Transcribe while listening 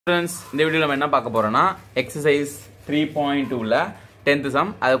Friends, இந்த வீடியோல நம்ம என்ன பார்க்க போறோம்னா எக்சர்சைஸ் 3.2ல 10th சம்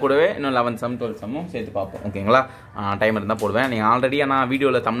அது கூடவே இன்னும் 11th சம் 12th சம்மும் சேர்த்து பார்ப்போம். ஓகேங்களா? டைம் இருந்தா போடுவேன். நீங்க ஆல்ரெடி நான்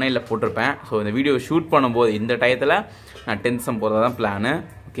வீடியோல தம்ப்நெயில்ல போட்டுருப்பேன். சோ இந்த வீடியோ ஷூட் பண்ணும்போது இந்த டயத்துல நான் 10th சம் போறதா தான் பிளான்.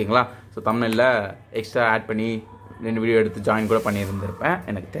 ஓகேங்களா? சோ தம்ப்நெயில்ல எக்ஸ்ட்ரா ஆட் பண்ணி ரெண்டு வீடியோ எடுத்து ஜாயின் கூட பண்ணி இருந்திருப்பேன்.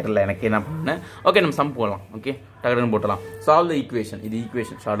 எனக்கு தெரியல எனக்கு என்ன பண்ணு. ஓகே நம்ம சம் போடலாம். ஓகே டக்குன்னு போடலாம். சால்வ் தி ஈக்குவேஷன். இது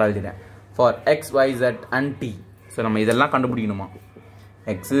ஈக்குவேஷன் ஷார்ட்டா எழுதிட்டேன். For x y z and t. So நம்ம இதெல்லாம் கண்டுபிடிக்கணுமா?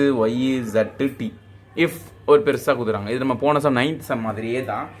 x, y, z, t. If ஒரு பெருசா குடுறாங்க. இது நம்ம போன சம் 9th சம் மாதிரியே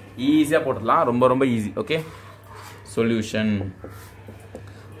தான். ஈஸியா போட்டுடலாம். ரொம்ப ஈஸி. ஓகே. சொல்யூஷன்.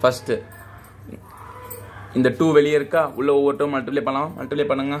 ஃபர்ஸ்ட் இந்த 2 வெளியே இருக்கா? உள்ள ஒவ்வொரு டேர்ம் மல்டிப்ளை பண்ணலாம். மல்டிப்ளை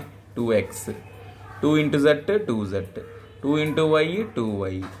பண்ணுங்க. 2x 2 into z 2z 2 into y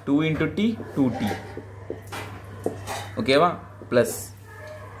 2y 2 into t 2t. ஓகேவா? பிளஸ்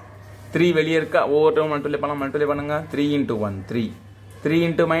 3 வெளியே இருக்கா? ஒவ்வொரு டேர்ம் மல்டிப்ளை பண்ணலாம். மல்டிப்ளை பண்ணுங்க. 3 into 1 3 3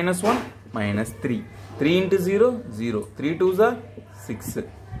 into minus 1 minus 3 3 into 0 0 3 2s are 6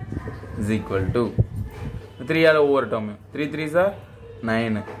 is equal to 3 are over term 3 3s are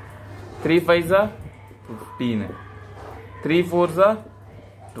 9 3 5s are 15 3 4s are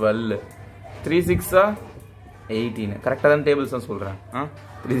 12 3 6s are 18 கரெக்டா தான் tables நான் சொல்றேன்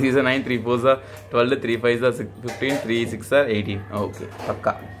 3 3s are 9 3 4s are 12 3 5s are 15 3 6s are 18 okay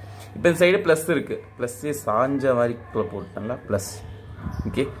பக்கா இப்போ இந்த side plus இருக்கு plus சாஞ்ச மாதிரி போட்டேன்ல plus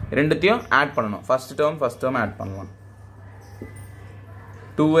okay ரெண்டுத்தையும் ஆட் பண்ணனும் ஃபர்ஸ்ட் டேர்ம் ஆட் பண்ணலாம்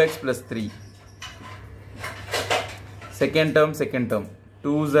 2x + 3 செகண்ட் டேர்ம்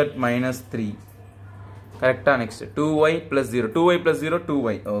 2z - 3 கரெக்ட்டா next 2y + 0 2y + 0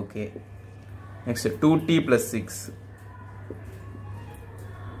 2y okay next 2t + 6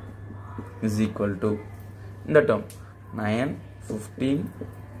 is equal to இந்த டேர்ம் 9 15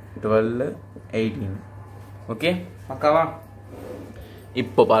 12 18 ஓகே பக்காவா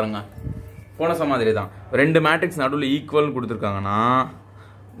இப்போ பாருங்க போன சம் மாதிரி தான் ரெண்டு மேட்ரிக்ஸ் நடுவுல ஈக்குவல் கொடுத்திருக்காங்கன்னா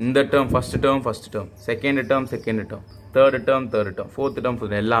இந்த term first term second term third term fourth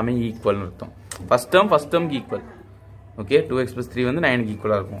term எல்லாமே ஈக்குவல்னு அர்த்தம் ஃபர்ஸ்ட் டேர்ம்க்கு ஈக்குவல் ஓகே 2x + 3 வந்து 9 க்கு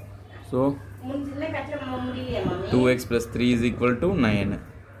ஈக்குவலா இருக்கும் so 2x + 3 is equal to 9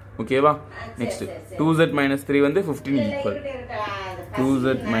 ஓகேவா நெக்ஸ்ட் 2z - 3 வந்து 15 equal 2z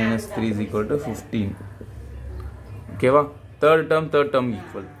 - 3 is equal to 15 ஓகேவா third term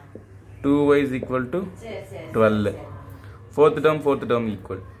equal 2y is equal to 12 fourth term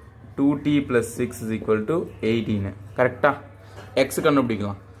equal 2t + 6 is equal to 18 கரெக்ட்டா x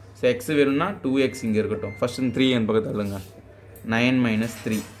கண்டுபிடிக்கலாம் so x வேணும்னா 2x இங்க இருக்கட்டும் ஃபர்ஸ்ட் 3 என் பக்கத்துல தள்ளுங்க 9 -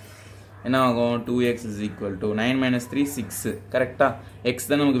 3 என்ன ஆகும் 2x is equal to 9 - 3 6 கரெக்ட்டா x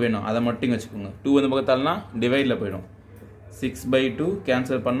தான் நமக்கு வேணும் அத மட்டும் வெச்சுக்கோங்க 2 அந்த பக்கத்துல தள்ளனா டிவைட்ல போய்டும் 6/2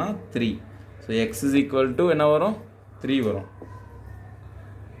 கேன்சல் பண்ணா 3 so x is equal to என்ன வரும் 3 வரும்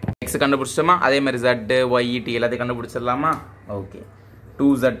x கண்டுபிடிச்சோமா அதே மாதிரி z y t எல்லாத்தையும் கண்டுபிடிச்சிரலாமா ஓகே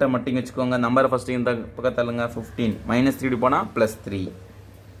 2z மட்டும் வெச்சுக்கோங்க நம்பர் ஃபர்ஸ்ட் இந்த பக்கத்துல தள்ளுங்க 15 -3 போனா +3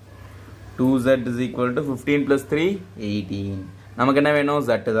 2z is equal to 15 + 3 18 நமக்கு என்ன வேணும்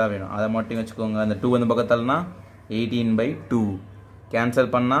z தான் வேணும் அத மட்டும் வெச்சுக்கோங்க அந்த 2 அந்த பக்கத்துல தள்ளனா 18/2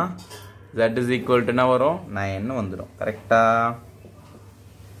 கேன்சல் பண்ணா z is equal to என்ன வரும் 9 ன்னு வந்துரும் கரெக்ட்டா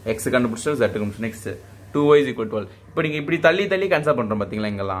x கண்டுபிடிச்சோம் z கண்டுபிடிச்சோம் next 2y is equal to 12 இப்போ நீங்க இப்படி தள்ளி கேன்சல் பண்றோம் பாத்தீங்களா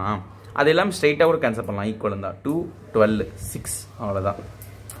இங்கலாம் அதெல்லாம் ஸ்ட்ரைட்டா கூட கேன்சல் பண்ணலாம் ஈக்குவல் தான் 2 12 6 அவ்வளவுதான்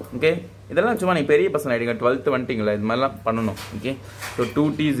ஓகே இதெல்லாம் சும்மா நீ பெரிய பர்சன் ஐடிங்க 12th வந்துட்டீங்களா இது மாதிரிலாம் பண்ணனும் okay so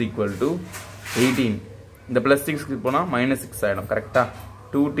 2t is equal to 18 இந்த +6 க்கு போனா -6 ஆயிடும் கரெக்ட்டா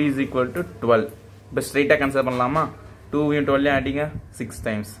 2t is equal to 12 இப்போ ஸ்ட்ரைட்டா கேன்சல் பண்ணலாமா 2 யும் 12 ஆடிங்க 6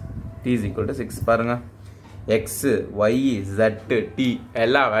 times t is equal to 6 பாருங்க x y z t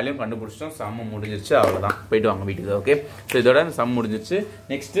எல்லா வேல்யூம் கண்டுபிடிச்சோம் சம் முடிஞ்சிருச்சு அவ்வளவுதான் போய்ட்டு வாங்க வீட்டுக்கு ஓகே சோ இதோட சம் முடிஞ்சிருச்சு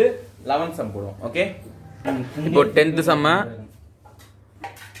நெக்ஸ்ட் 11th சம் போடுவோம் ஓகே இப்போ 10th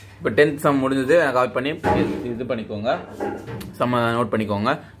சம் முடிஞ்சது எனக்கு காப்பி பண்ணி இது பண்ணிக்கோங்க சம் நோட்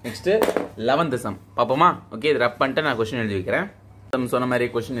பண்ணிக்கோங்க நெக்ஸ்ட் 11th சம் பாப்போமா ஓகே இது ரப் பண்ணிட்டு நான் क्वेश्चन எழுதி வைக்கிறேன் சம் சொன்ன மாதிரி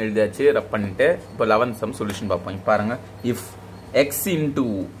क्वेश्चन எழுதியாச்சு ரப் பண்ணிட்டு இப்போ 11th சம் சொல்யூஷன் பாப்போம் பாருங்க if x into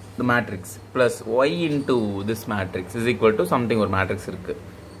the matrix plus y into this matrix is equal to something ஒரு matrix இருக்கு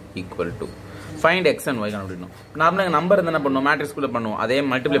equal to find x and y கண்டுபிடிக்கணும் நார்மலா நம்பர் என்ன பண்ணுவோம் மேட்ரிக்ஸ் குள்ள பண்ணுவோம் அதே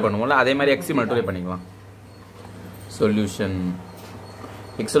மல்டிப்ளை பண்ணுவோம்ல அதே மாதிரி x மல்டிப்ளை பண்ணிக்கலாம் சொல்யூஷன்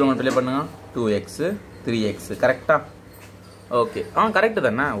x ல மல்டிப்ளை பண்ணுங்க 2x 3x கரெக்ட்டா ஓகே கரெக்ட்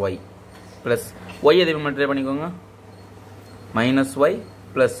தானே y plus y அதே மல்டிப்ளை பண்ணிக்கோங்க -y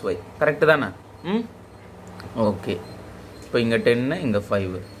 + y கரெக்ட் தானே ஓகே இப்போ இங்க 10 இங்க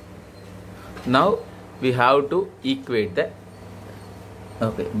 5 now we have to equate the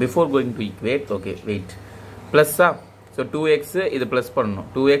okay before going to equate okay wait plus So 2x இது plus பண்ணணும்.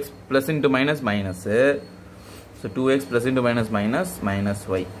 2x plus into minus minus. So 2x plus into minus minus minus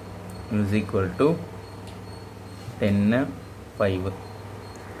y is equal to 10 5.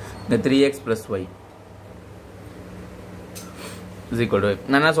 The 3x plus y is equal to y.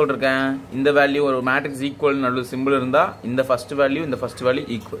 நான் என்ன சொல்றேன், இந்த value ஒரு matrix equal நடுவுல simple இருந்தா இந்த first value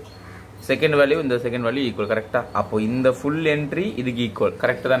equal, second value இந்த second value equal. கரெக்ட்டா? அப்போ இந்த ஃபுல் என்ட்ரி இதுக்கு ஈக்குவல்.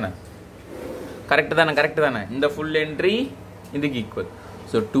 கரெக்ட் தானே? இந்த ஃபுல் என்ட்ரி இதுக்கு equal.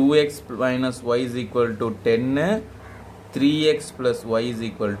 So 2x minus y is equal to 10, 3x plus y is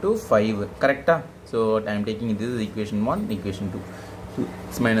equal to 5. Correct? So I am taking this is equation 1, equation 2.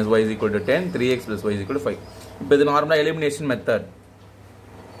 2x minus y is equal to 10, 3x plus y is equal to 5. இப்போ இது நார்மலா elimination method.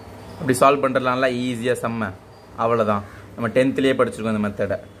 அப்படி solve பண்றதுனால ஈஸியா சம்ம. அவ்வளவுதான். நம்ம 10th லயே படிச்சிருக்கோம் இந்த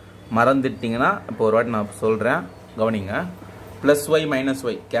மெத்தட. மறந்துட்டீங்கன்னா இப்போ ஒரு வாட்டி நான் சொல்றேன், கவனிங்க. plus y minus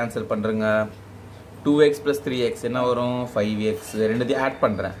y cancel பண்றங்க. 2x plus 3x என்ன வரும்? 5x. ரெண்டுத்தையும் ஆட்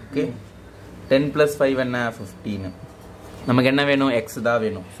பண்றேன். ஓகே. 10 plus 5 என்ன? 15. நமக்கு என்ன வேணும்? x தான்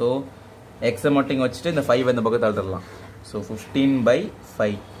வேணும். சோ x மட்டும் இங்க வச்சிட்டு இந்த 5 இந்த பக்கத்துல தள்ளலாம். சோ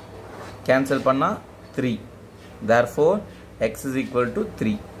 15/5 கேன்சல் பண்ணா 3. therefore x is equal to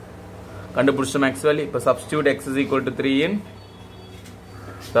 3. கண்டுபிடிச்சோம் x வேல்யூ. இப்போ substitute x is equal to 3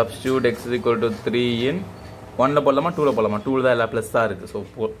 in 1 ல போடலாமா 2 ல போடலாமா? 2 தான் எல்லா பிளஸ் தான் இருக்கு. சோ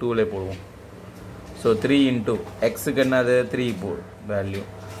 2 ல போடுவோம். So 3 into x க்கு என்னது 3 போடு value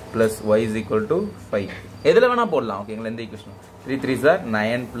plus y is equal to 5. எதுல வேணா போடலாம். ஓகேங்களா? இந்த equation 3 3s are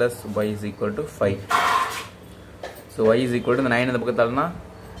 9 plus y is equal to 5. So y is equal to 9 இந்த பக்கத்தாலனா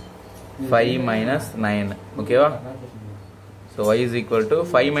 5 minus 9. ஓகேவா? So y is equal to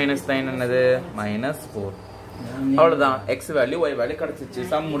 5 minus 9 என்னது? minus 4. அவ்வளவுதான். x வேல்யூ y வேல்யூ கிடைச்சிருச்சு.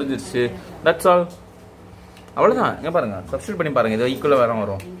 சம் முடிஞ்சிருச்சு. That's all. அவ்வளவுதான். இங்க பாருங்க, சப்ஸ்டிட்யூட் பண்ணி பாருங்க. இது ஈக்குவலா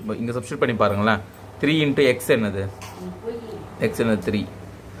வரும். இங்க சப்ஸ்டிட்யூட் பண்ணி பாருங்களா. 3 into x என்னது? x என்னது 3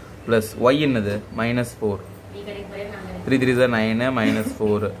 plus y என்னது -4. 3 3s are 9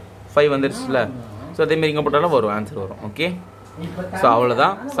 -4 5 வந்துருச்சுல. சோ அதே மாதிரி இங்க போட்டாலும் வரும், ஆன்சர் வரும். ஓகே. சோ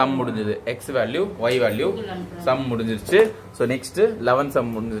அவ்வளவுதான், சம் முடிஞ்சது. x value y value some முடிஞ்சிருச்சு. சோ நெக்ஸ்ட் 11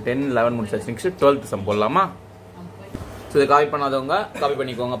 சம் முடிஞ்சது. 10 11 முடிஞ்சாச்சு. நெக்ஸ்ட் 12th சம் போடலாமா? சோ இத காப்பி பண்ணாதவங்க காப்பி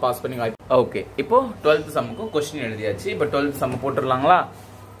பண்ணிக்கோங்க, பாஸ் பண்ணி காப்பி. ஓகே. இப்போ 12th சம்முக்கு क्वेश्चन எழுதியாச்சு. இப்போ 12th சம் போட்டுறலாங்களா?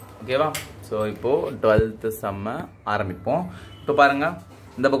 ஓகேவா? சோ இப்போ 12th சம் ஆரம்பிப்போம். இப்போ பாருங்க,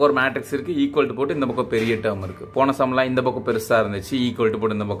 இந்த பக்கம் ஒரு மேட்ரிக்ஸ் இருக்கு, ஈக்குவல் டு போட்டு இந்த பக்கம் பெரிய டேர்ம் இருக்கு. போன சம்லாம் இந்த பக்கம் பெருசா இருந்துச்சு, ஈக்குவல் டு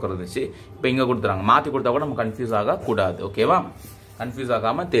போட்டு இந்த பக்கம் இருந்துச்சு. இப்போ இங்க கொடுத்துறாங்க. மாத்தி கொடுத்தா கூட நம்ம கன்ஃபியூஸ் ஆக கூடாது. ஓகேவா? கன்ஃபியூஸ்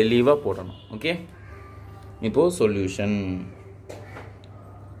ஆகாம தெளிவா போடணும். ஓகே. இப்போ சொல்யூஷன்.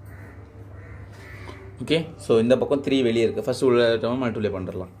 ஓகே. சோ இந்த பக்கம் 3 வெளிய இருக்கு. ஃபர்ஸ்ட் உள்ள term multiply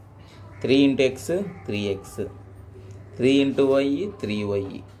பண்றலாம். 3 into x 3x, 3 into y 3y,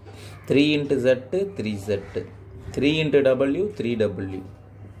 3 into z 3z, 3 into w 3w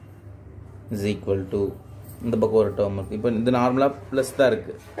is equal to இந்த பக்கம் ஒரு டேர்ம் இருக்கு. இப்போ இது நார்மலா பிளஸ் தான்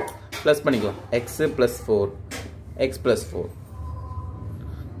இருக்கு. பிளஸ் பண்ணிக்கோ. x plus 4 x plus 4.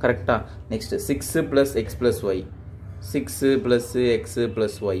 கரெக்ட்டா? Next 6 plus x plus y, 6 plus x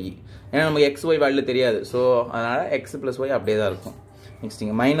plus y. ஏன்னா நமக்கு x y வேல்யூ தெரியாது. சோ அதனால x plus y அப்படியே தான் இருக்கும். நெக்ஸ்ட்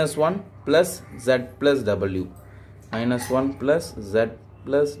இங்க -1 plus z plus w, -1 plus z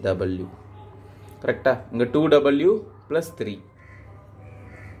plus w. கரெக்ட்டா? இங்க 2w plus 3.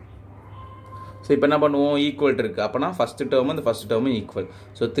 சோ இப்போ என்ன பண்ணுவோம்? ஈக்குவல் இருக்கு. அப்பனா ஃபர்ஸ்ட் டேர்ம் அந்த first term equal.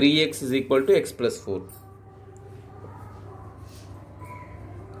 So 3x is equal to x plus 4.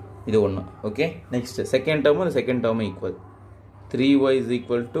 இது ஒண்ணு. ஓகே. நெக்ஸ்ட் செகண்ட் டேர்ம் அந்த second term equal. 3y is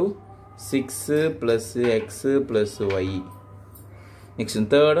equal to 6 plus x plus y. Next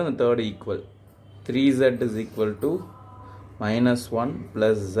third and third equal. 3z is equal to -1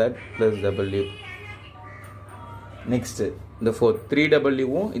 plus z plus w. Next the fourth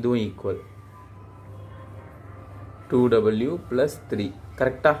 3w இதுவும் equal. 2w plus 3.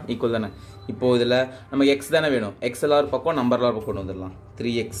 கரெக்ட்டா? Equal தானே? இப்போ இதுல நமக்கு x தானே வேணும். x எல்லாரும் பக்கம் நம்பர்லாம் பக்கம் கொண்டு வந்துடலாம்.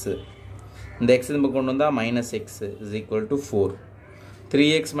 3x. இந்த x இந்த பக்கம் கொண்டு வந்தா -x is equal to 4.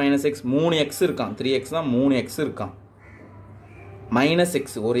 3x minus x 3x இருக்கான். 3x தான் 3x இருக்கான்.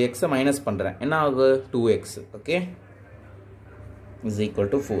 -x ஒரு x மைனஸ் பண்றேன். என்ன ஆகு? 2x. Okay. is equal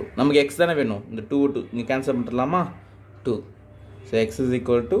to 4. நமக்கு x தானே வேணும். இந்த 2 நீ கேன்சல் பண்ணிடலாமா? 2. so x is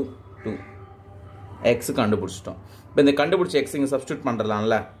equal to 2. x கண்டுபிடிச்சிட்டோம். இப்போ இந்த கண்டுபிடிச்ச x இங்க சப்ஸ்டிட்யூட்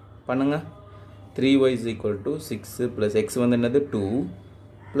பண்றலாம்ல. பண்ணுங்க. 3y is equal to 6 plus x வந்து என்னது 2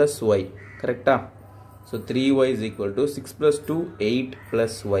 plus y. கரெக்ட்டா? so 3y is equal to 6 plus 2 8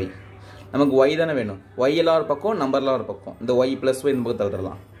 plus y. நமக்கு y தானே வேணும். y எல்லாரும் பக்கம் நம்பர்லாம் ஒரு பக்கம். இந்த y plus y இந்த பக்கம்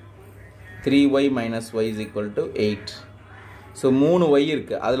தள்ளறலாம். 3y minus y is equal to 8. so 3 y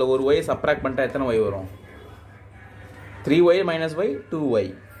இருக்கு. அதுல ஒரு y சப்ட்ராக்ட் பண்ணிட்டா எத்தனை y வரும்? 3y minus y 2y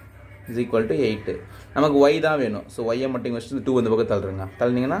is equal to 8. நமக்கு y தான் வேணும். ஸோ y மட்டும் வச்சுட்டு 2 வந்து பக்கம் தள்ளுறங்க.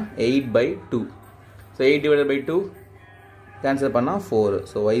 தள்ளினீங்கன்னா 8/2. ஸோ 8 divided by 2 கேன்சல் பண்ணால் 4.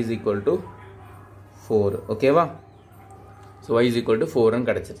 So y is equal to 4. ஓகேவா? So y is equal to 4ன்னு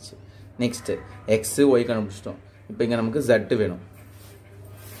கிடச்சிருச்சு. நெக்ஸ்ட்டு x y கண்டுபிடிச்சிட்டோம். இப்போ இங்கே நமக்கு z வேணும்.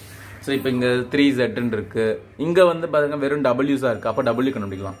 ஸோ இப்போ இங்கே 3zன்னு இருக்குது. இங்கே வந்து பாருங்க வெறும் wஸாக இருக்குது. அப்போ w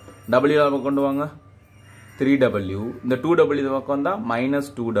கண்டுபிடிக்கலாம். w கொண்டு வாங்க 3w. இந்த 2w பக்கம் வந்தால்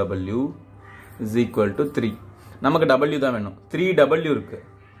 -2w is equal to 3. நமக்கு w தான் வேணும். 3w இருக்குது.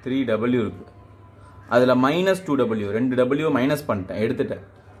 3w இருக்குது. அதில் -2w 2w மைனஸ் பண்ணிட்டேன், எடுத்துட்டேன்.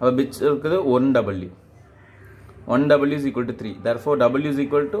 அப்போ பிச் இருக்குது 1w. 1w is equal to 3. therefore w is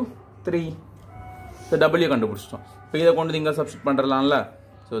equal to 3. So w கண்டுபிடிச்சிட்டோம். இப்போ இதை கொண்டு இங்கே substitute பண்ணுறலாம்ல.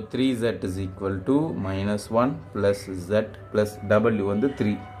 So 3z is equal to -1 plus z plus w வந்து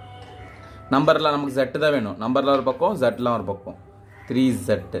 3. நம்பரில் நமக்கு z தான் வேணும். நம்பரில் ஒரு பக்கம் zலாம் ஒரு பக்கம். 3z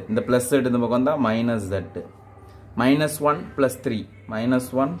இந்த ப்ளஸ் z இந்த பக்கம் வந்தால் -z. -1 plus 3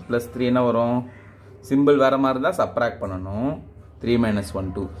 -1 plus 3 என்ன வரும்? சிம்பிள் வேறு மாதிரி இருந்தால் சப்ராக்ட் பண்ணணும். 3 - 1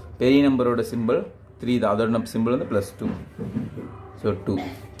 2. பெரிய நம்பரோட சிம்பிள் 3 தான். அதோட சிம்பிள் வந்து +2. So 2.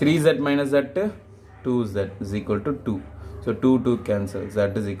 3z - z 2z is equal to 2. So 2 cancel.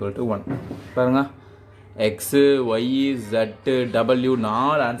 z is equal to 1. பாருங்க x y z w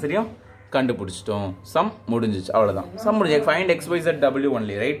 4 ஆன்சரையும் கண்டுபிடிச்சிட்டோம். சம் முடிஞ்சிச்சு, அவ்வளோதான். சம் முடிஞ்சு. Find x y z w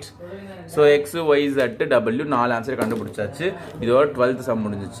only, right? So x y z w 4 answer கண்டுபிடிச்சாச்சு. இதோட 12th some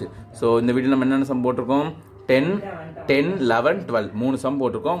முடிஞ்சிச்சு. So இந்த video நம்ம என்னென்ன சம் போட்டிருக்கோம்? 10 11 12 3 சம்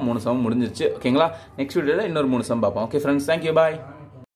போட்டிருக்கோம். 3 சம் முடிஞ்சிச்சு. ஓகேங்களா? நெக்ஸ்ட் வீடியோவில் இன்னொரு 3 சம் பார்ப்போம். ஓகே ஃப்ரெண்ட்ஸ், தேங்க்யூ, பாய்.